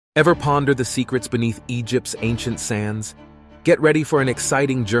Ever ponder the secrets beneath Egypt's ancient sands? Get ready for an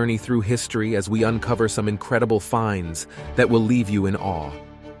exciting journey through history as we uncover some incredible finds that will leave you in awe.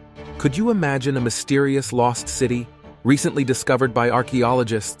 Could you imagine a mysterious lost city, recently discovered by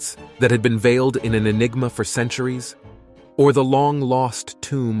archaeologists, that had been veiled in an enigma for centuries? Or the long-lost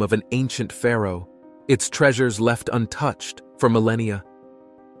tomb of an ancient pharaoh, its treasures left untouched for millennia?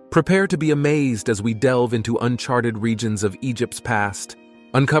 Prepare to be amazed as we delve into uncharted regions of Egypt's past,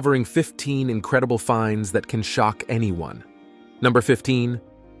 uncovering 15 incredible finds that can shock anyone. Number 15,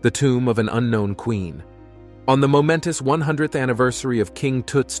 the tomb of an unknown queen. On the momentous 100th anniversary of King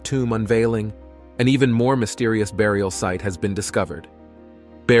Tut's tomb unveiling, an even more mysterious burial site has been discovered.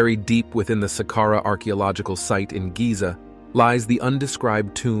 Buried deep within the Saqqara archaeological site in Giza lies the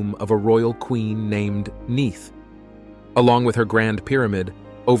undescribed tomb of a royal queen named Neith. Along with her grand pyramid,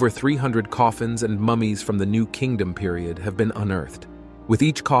 over 300 coffins and mummies from the New Kingdom period have been unearthed, with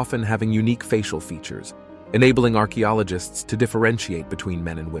each coffin having unique facial features, enabling archaeologists to differentiate between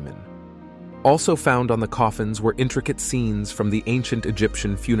men and women. Also found on the coffins were intricate scenes from the ancient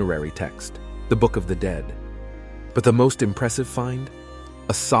Egyptian funerary text, the Book of the Dead. But the most impressive find?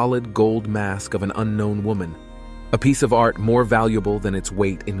 A solid gold mask of an unknown woman, a piece of art more valuable than its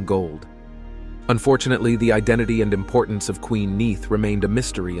weight in gold. Unfortunately, the identity and importance of Queen Neith remained a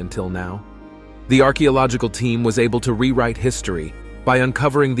mystery until now. The archaeological team was able to rewrite history by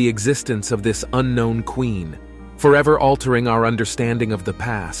uncovering the existence of this unknown queen, forever altering our understanding of the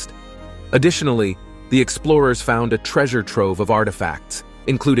past. Additionally, the explorers found a treasure trove of artifacts,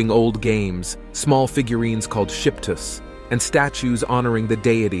 including old games, small figurines called shiptus, and statues honoring the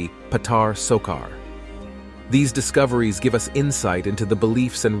deity Patar Sokar. These discoveries give us insight into the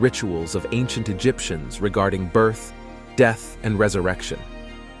beliefs and rituals of ancient Egyptians regarding birth, death, and resurrection.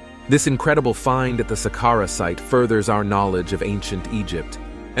 This incredible find at the Saqqara site furthers our knowledge of ancient Egypt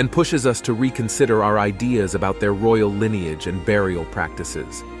and pushes us to reconsider our ideas about their royal lineage and burial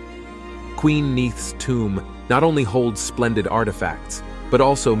practices. Queen Neith's tomb not only holds splendid artifacts, but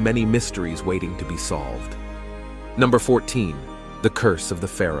also many mysteries waiting to be solved. Number 14, the Curse of the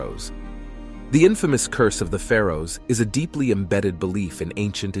Pharaohs. The infamous Curse of the Pharaohs is a deeply embedded belief in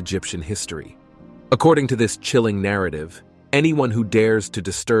ancient Egyptian history. According to this chilling narrative, anyone who dares to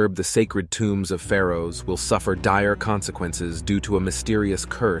disturb the sacred tombs of pharaohs will suffer dire consequences due to a mysterious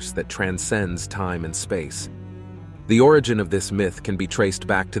curse that transcends time and space. The origin of this myth can be traced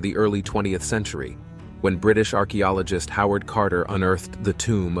back to the early 20th century, when British archaeologist Howard Carter unearthed the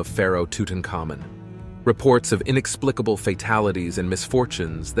tomb of Pharaoh Tutankhamun. Reports of inexplicable fatalities and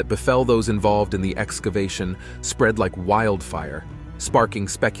misfortunes that befell those involved in the excavation spread like wildfire, sparking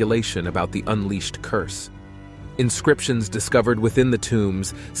speculation about the unleashed curse. Inscriptions discovered within the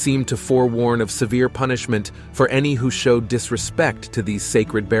tombs seemed to forewarn of severe punishment for any who showed disrespect to these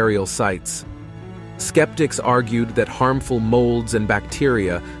sacred burial sites. Skeptics argued that harmful molds and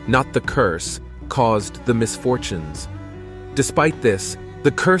bacteria, not the curse, caused the misfortunes. Despite this,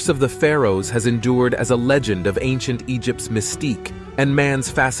 the Curse of the Pharaohs has endured as a legend of ancient Egypt's mystique and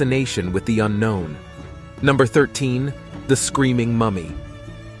man's fascination with the unknown. Number 13, the Screaming Mummy.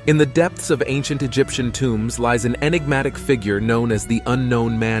 In the depths of ancient Egyptian tombs lies an enigmatic figure known as the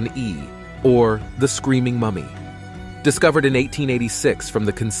Unknown Man-E, or the Screaming Mummy. Discovered in 1886 from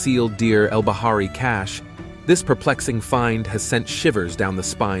the concealed Deir el-Bahari cache, this perplexing find has sent shivers down the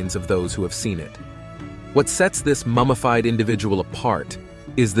spines of those who have seen it. What sets this mummified individual apart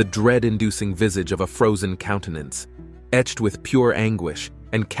is the dread-inducing visage of a frozen countenance, etched with pure anguish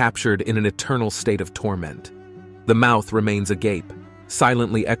and captured in an eternal state of torment. The mouth remains agape,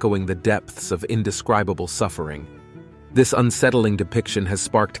 silently echoing the depths of indescribable suffering. This unsettling depiction has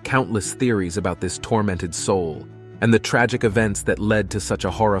sparked countless theories about this tormented soul and the tragic events that led to such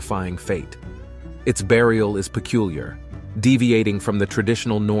a horrifying fate. Its burial is peculiar, deviating from the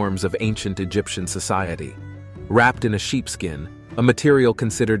traditional norms of ancient Egyptian society. Wrapped in a sheepskin, a material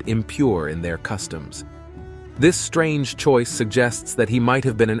considered impure in their customs. This strange choice suggests that he might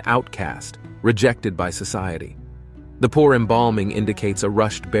have been an outcast, rejected by society. The poor embalming indicates a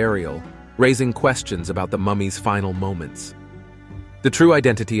rushed burial, raising questions about the mummy's final moments. The true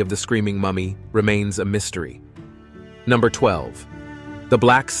identity of the Screaming Mummy remains a mystery. Number 12, the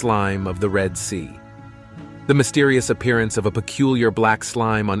Black Slime of the Red Sea. The mysterious appearance of a peculiar black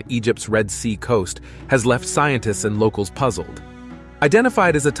slime on Egypt's Red Sea coast has left scientists and locals puzzled.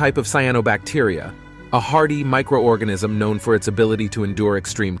 Identified as a type of cyanobacteria, a hardy microorganism known for its ability to endure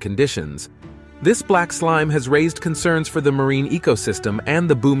extreme conditions, this black slime has raised concerns for the marine ecosystem and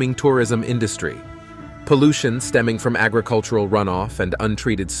the booming tourism industry. Pollution stemming from agricultural runoff and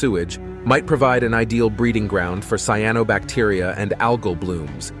untreated sewage might provide an ideal breeding ground for cyanobacteria and algal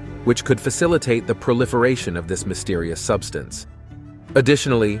blooms, which could facilitate the proliferation of this mysterious substance.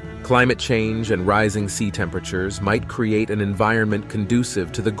 Additionally, climate change and rising sea temperatures might create an environment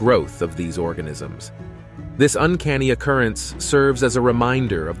conducive to the growth of these organisms. This uncanny occurrence serves as a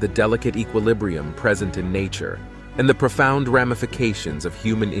reminder of the delicate equilibrium present in nature and the profound ramifications of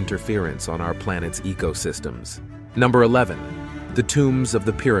human interference on our planet's ecosystems. Number 11. The tombs of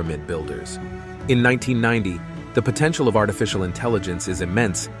the pyramid builders. In 1990, the potential of artificial intelligence is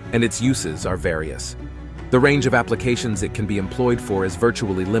immense, and its uses are various. The range of applications it can be employed for is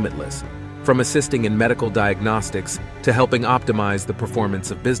virtually limitless, from assisting in medical diagnostics to helping optimize the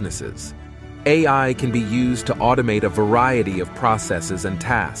performance of businesses. AI can be used to automate a variety of processes and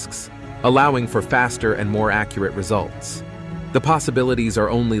tasks, allowing for faster and more accurate results. The possibilities are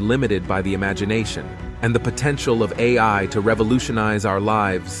only limited by the imagination, and the potential of AI to revolutionize our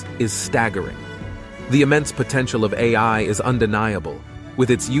lives is staggering. The immense potential of AI is undeniable, with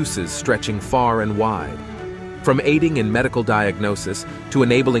its uses stretching far and wide. From aiding in medical diagnosis to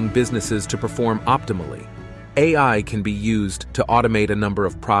enabling businesses to perform optimally, AI can be used to automate a number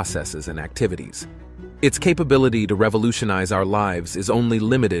of processes and activities. Its capability to revolutionize our lives is only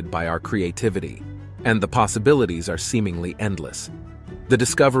limited by our creativity, and the possibilities are seemingly endless. The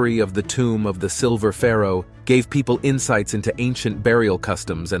discovery of the tomb of the Silver Pharaoh gave people insights into ancient burial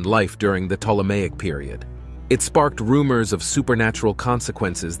customs and life during the Ptolemaic period. It sparked rumors of supernatural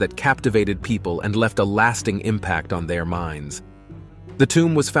consequences that captivated people and left a lasting impact on their minds. The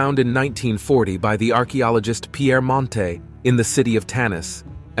tomb was found in 1940 by the archaeologist Pierre Monte in the city of Tanis,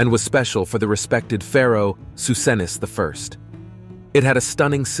 and was special for the respected pharaoh Susenis I. It had a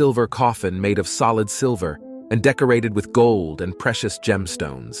stunning silver coffin made of solid silver and decorated with gold and precious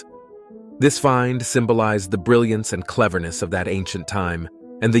gemstones. This find symbolized the brilliance and cleverness of that ancient time,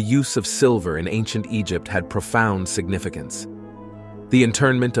 and the use of silver in ancient Egypt had profound significance. The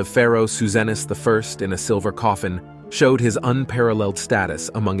internment of Pharaoh Susenis I in a silver coffin showed his unparalleled status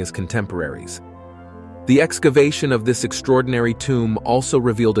among his contemporaries. The excavation of this extraordinary tomb also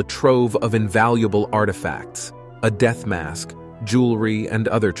revealed a trove of invaluable artifacts, a death mask, jewelry, and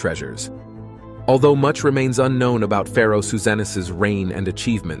other treasures. Although much remains unknown about Pharaoh Susenis's reign and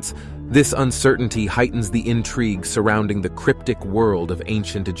achievements, this uncertainty heightens the intrigue surrounding the cryptic world of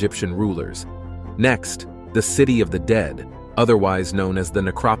ancient Egyptian rulers. Next, the City of the Dead, otherwise known as the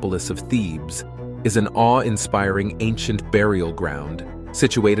Necropolis of Thebes, is an awe-inspiring ancient burial ground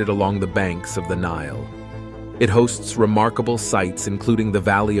situated along the banks of the Nile. It hosts remarkable sites including the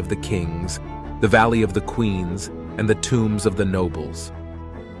Valley of the Kings, the Valley of the Queens, and the tombs of the nobles.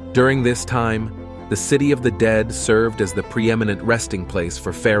 During this time, the City of the Dead served as the preeminent resting place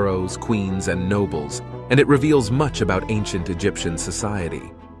for pharaohs, queens, and nobles, and it reveals much about ancient Egyptian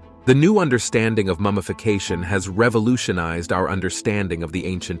society. The new understanding of mummification has revolutionized our understanding of the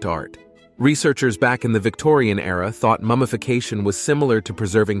ancient art. Researchers back in the Victorian era thought mummification was similar to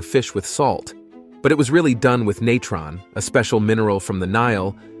preserving fish with salt, but it was really done with natron, a special mineral from the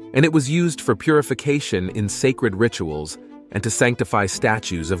Nile, and it was used for purification in sacred rituals and to sanctify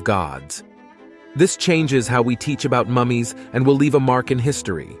statues of gods. This changes how we teach about mummies and will leave a mark in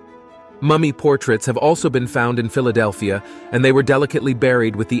history. Mummy portraits have also been found in Philadelphia, and they were delicately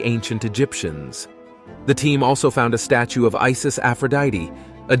buried with the ancient Egyptians. The team also found a statue of Isis Aphrodite,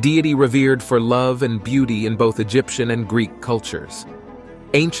 a deity revered for love and beauty in both Egyptian and Greek cultures.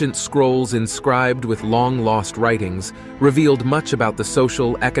 Ancient scrolls inscribed with long-lost writings revealed much about the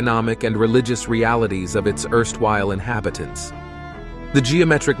social, economic, and religious realities of its erstwhile inhabitants. The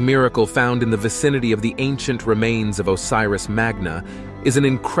geometric miracle found in the vicinity of the ancient remains of Osiris Magna is an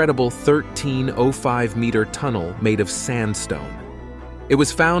incredible 1305-meter tunnel made of sandstone. It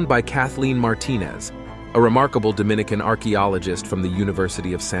was found by Kathleen Martinez, a remarkable Dominican archaeologist from the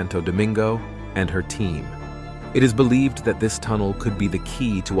University of Santo Domingo, and her team. It is believed that this tunnel could be the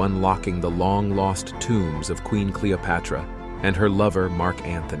key to unlocking the long-lost tombs of Queen Cleopatra and her lover Mark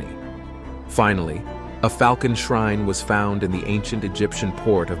Antony. Finally, a falcon shrine was found in the ancient Egyptian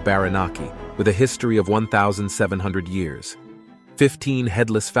port of Baranaki with a history of 1,700 years. 15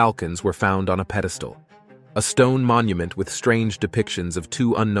 headless falcons were found on a pedestal, a stone monument with strange depictions of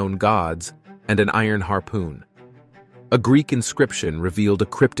two unknown gods, and an iron harpoon. A Greek inscription revealed a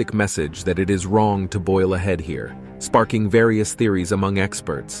cryptic message that it is wrong to boil a head here, sparking various theories among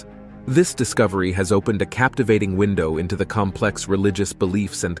experts. This discovery has opened a captivating window into the complex religious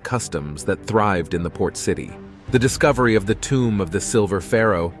beliefs and customs that thrived in the port city. The discovery of the tomb of the Silver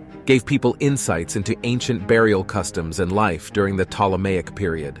Pharaoh gave people insights into ancient burial customs and life during the Ptolemaic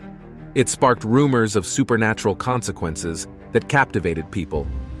period. It sparked rumors of supernatural consequences that captivated people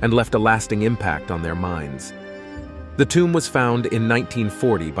and left a lasting impact on their minds. The tomb was found in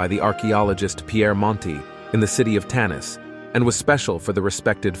 1940 by the archaeologist Pierre Monti in the city of Tanis and was special for the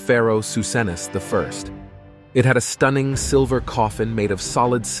respected Pharaoh Susenus I. It had a stunning silver coffin made of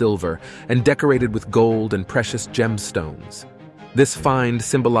solid silver and decorated with gold and precious gemstones. This find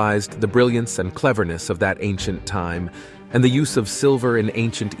symbolized the brilliance and cleverness of that ancient time, and the use of silver in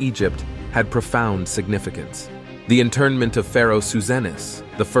ancient Egypt had profound significance. The internment of Pharaoh Susenus,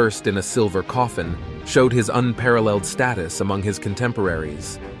 the first in a silver coffin, showed his unparalleled status among his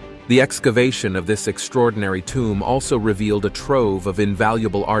contemporaries. The excavation of this extraordinary tomb also revealed a trove of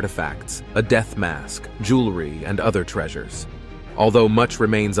invaluable artifacts, a death mask, jewelry, and other treasures. Although much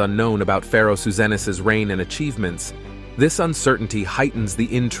remains unknown about Pharaoh Susenus's reign and achievements, this uncertainty heightens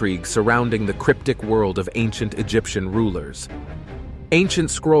the intrigue surrounding the cryptic world of ancient Egyptian rulers. Ancient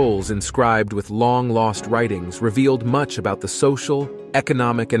scrolls inscribed with long-lost writings revealed much about the social,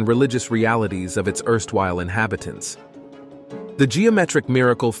 economic, and religious realities of its erstwhile inhabitants. The geometric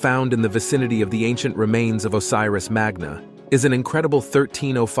miracle found in the vicinity of the ancient remains of Osiris Magna is an incredible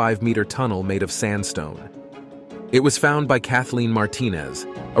 1,305-meter tunnel made of sandstone. It was found by Kathleen Martinez,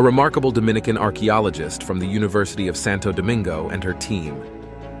 a remarkable Dominican archaeologist from the University of Santo Domingo, and her team.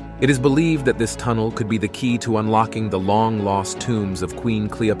 It is believed that this tunnel could be the key to unlocking the long-lost tombs of Queen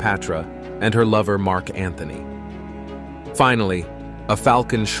Cleopatra and her lover Mark Antony. Finally, a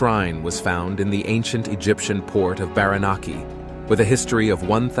falcon shrine was found in the ancient Egyptian port of Baranaki, with a history of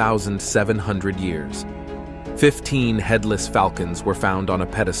 1,700 years. 15 headless falcons were found on a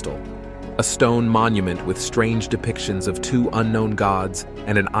pedestal, a stone monument with strange depictions of two unknown gods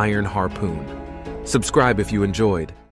and an iron harpoon. Subscribe if you enjoyed.